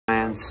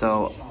man.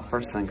 So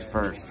first things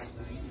first,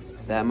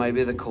 that might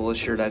be the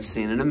coolest shirt I've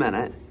seen in a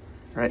minute.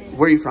 Right?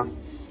 Where are you from?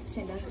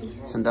 Sandusky.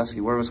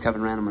 Sandusky. Where was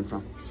Kevin Randleman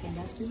from?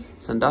 Sandusky.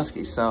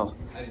 Sandusky. So,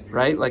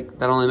 right? Like,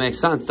 that only makes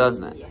sense,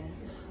 doesn't it? Yeah.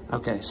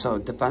 Okay, so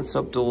Defense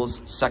Soap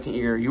Duels, second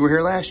year. You were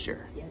here last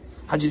year. Yeah.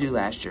 How'd you do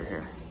last year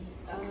here?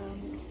 I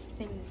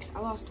think I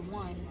lost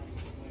one.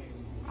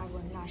 I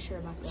was not sure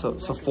about that.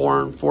 So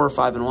 4 or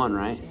 5 and 1,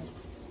 right?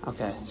 Yeah.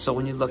 Okay, so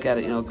when you look at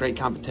it, you know, great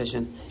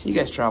competition. You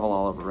guys travel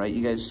all over, right?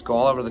 You guys go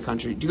all over the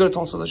country. Do you go to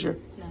Tulsa this year?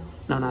 No.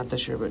 No, not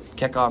this year, but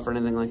kickoff or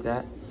anything like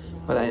that?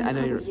 No. But I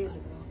know you're... Years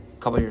ago.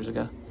 A couple years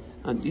ago.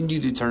 You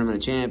do Tournament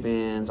of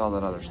Champions, all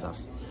that other stuff.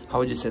 How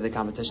would you say the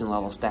competition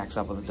level stacks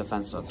up with the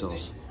Defense Soap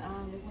Duels?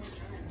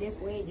 It's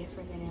way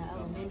different than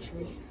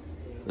elementary.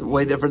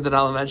 Way different than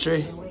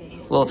elementary? Yeah, way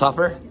different. A little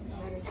tougher?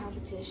 Better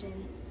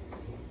competition.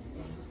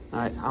 Yeah. All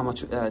right, how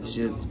much did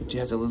you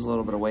have to lose a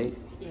little bit of weight?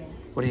 Yeah.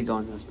 What are you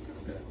going with?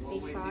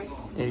 85.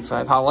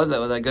 85. How was that?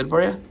 Was that good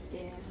for you?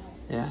 Yeah.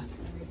 Yeah.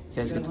 You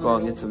guys get to go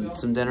out and get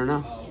some dinner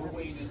now?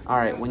 All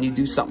right, when you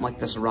do something like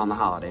this around the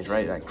holidays,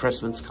 right? Like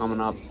Christmas coming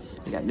up,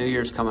 you got New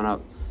Year's coming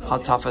up. How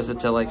tough is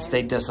it to like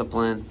stay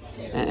disciplined?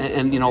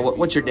 And you know,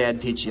 what's your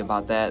dad teach you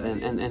about that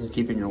and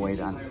keeping your weight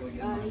on?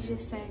 He's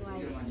just saying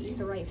like eat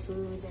the right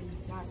foods and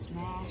not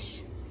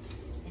smash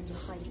and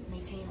just like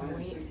maintain my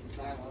weight.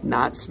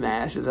 Not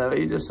smash, is that what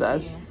you just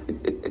said? Yeah.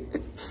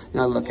 You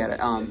know, look at it.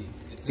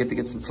 You get to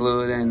get some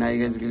fluid in. Now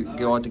you guys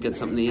go out to get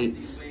something to eat.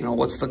 You know,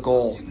 what's the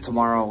goal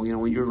tomorrow? You know,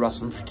 when you're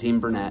wrestling for Team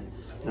Burnett,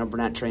 you know,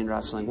 Burnett trained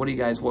wrestling. What do you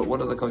guys?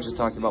 What are the coaches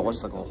talking about?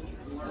 What's the goal?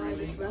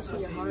 Just wrestle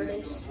your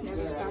hardest.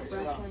 Never stop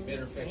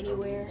wrestling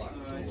anywhere.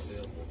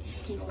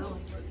 Just keep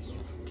going.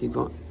 Keep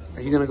going.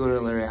 Are you gonna go to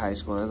Elyria High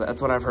School?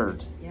 That's what I've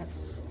heard. Yep.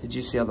 Did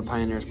you see how the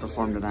Pioneers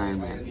performed at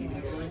Ironman?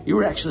 Yes. You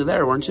were actually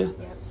there, weren't you?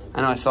 Yep.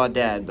 I know I saw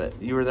Dad,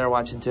 but you were there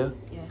watching too?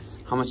 Yes.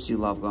 How much do you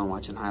love going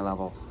watching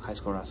high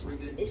school wrestling?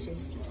 It's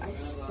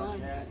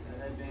fun.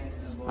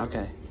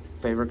 Okay.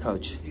 Favorite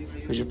coach?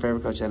 Who's your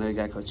favorite coach? I know you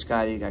got Coach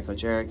Scotty, you got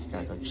Coach Eric, you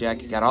got Coach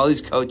Jack, you got all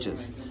these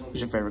coaches.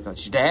 Who's your favorite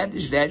coach? Your dad?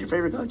 Is your dad your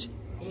favorite coach?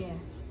 Yeah.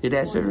 Your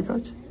dad's favorite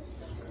coach?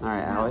 All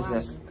right, I always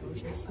ask.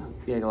 Coaches.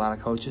 You got a lot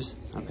of coaches?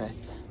 Okay.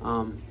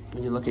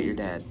 When you look at your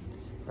dad,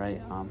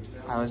 right,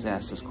 I always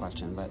ask this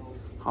question, but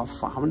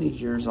how many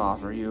years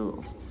off are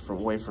you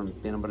away from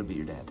being able to be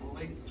your dad?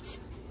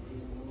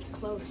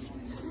 Close.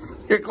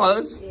 You're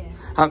close? Yeah.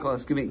 How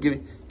close? Give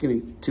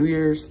me 2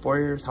 years, 4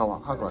 years, how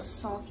long? How close?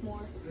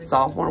 Sophomore.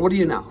 Sophomore? What are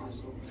you now?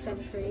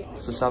 7th grade.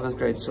 So 7th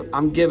grade. So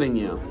I'm giving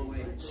you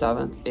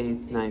 7th,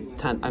 8th, 9th,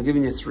 10th. I'm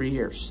giving you 3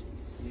 years.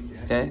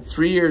 Okay?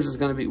 3 years is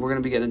we're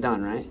gonna be getting it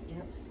done, right?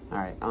 Yep. All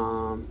right.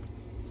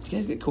 Do you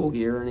guys get cool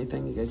gear or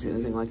anything? You guys get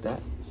anything like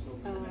that?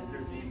 Nah.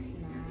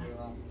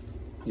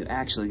 You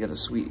actually get a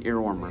sweet ear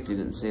warmer if you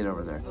didn't see it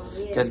over there. Oh,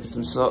 yeah. You guys get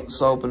some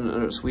soap and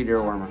a sweet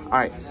ear warmer. All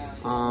right.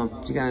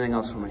 Do you got anything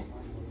else for me?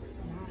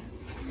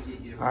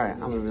 Nah. All right. I'm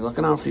going to be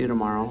looking out for you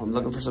tomorrow. I'm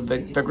looking for some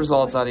big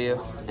results out of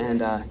you.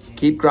 And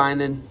keep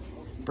grinding.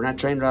 Burnett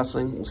Trained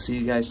Wrestling. We'll see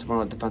you guys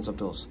tomorrow at Defense Soap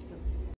Duels.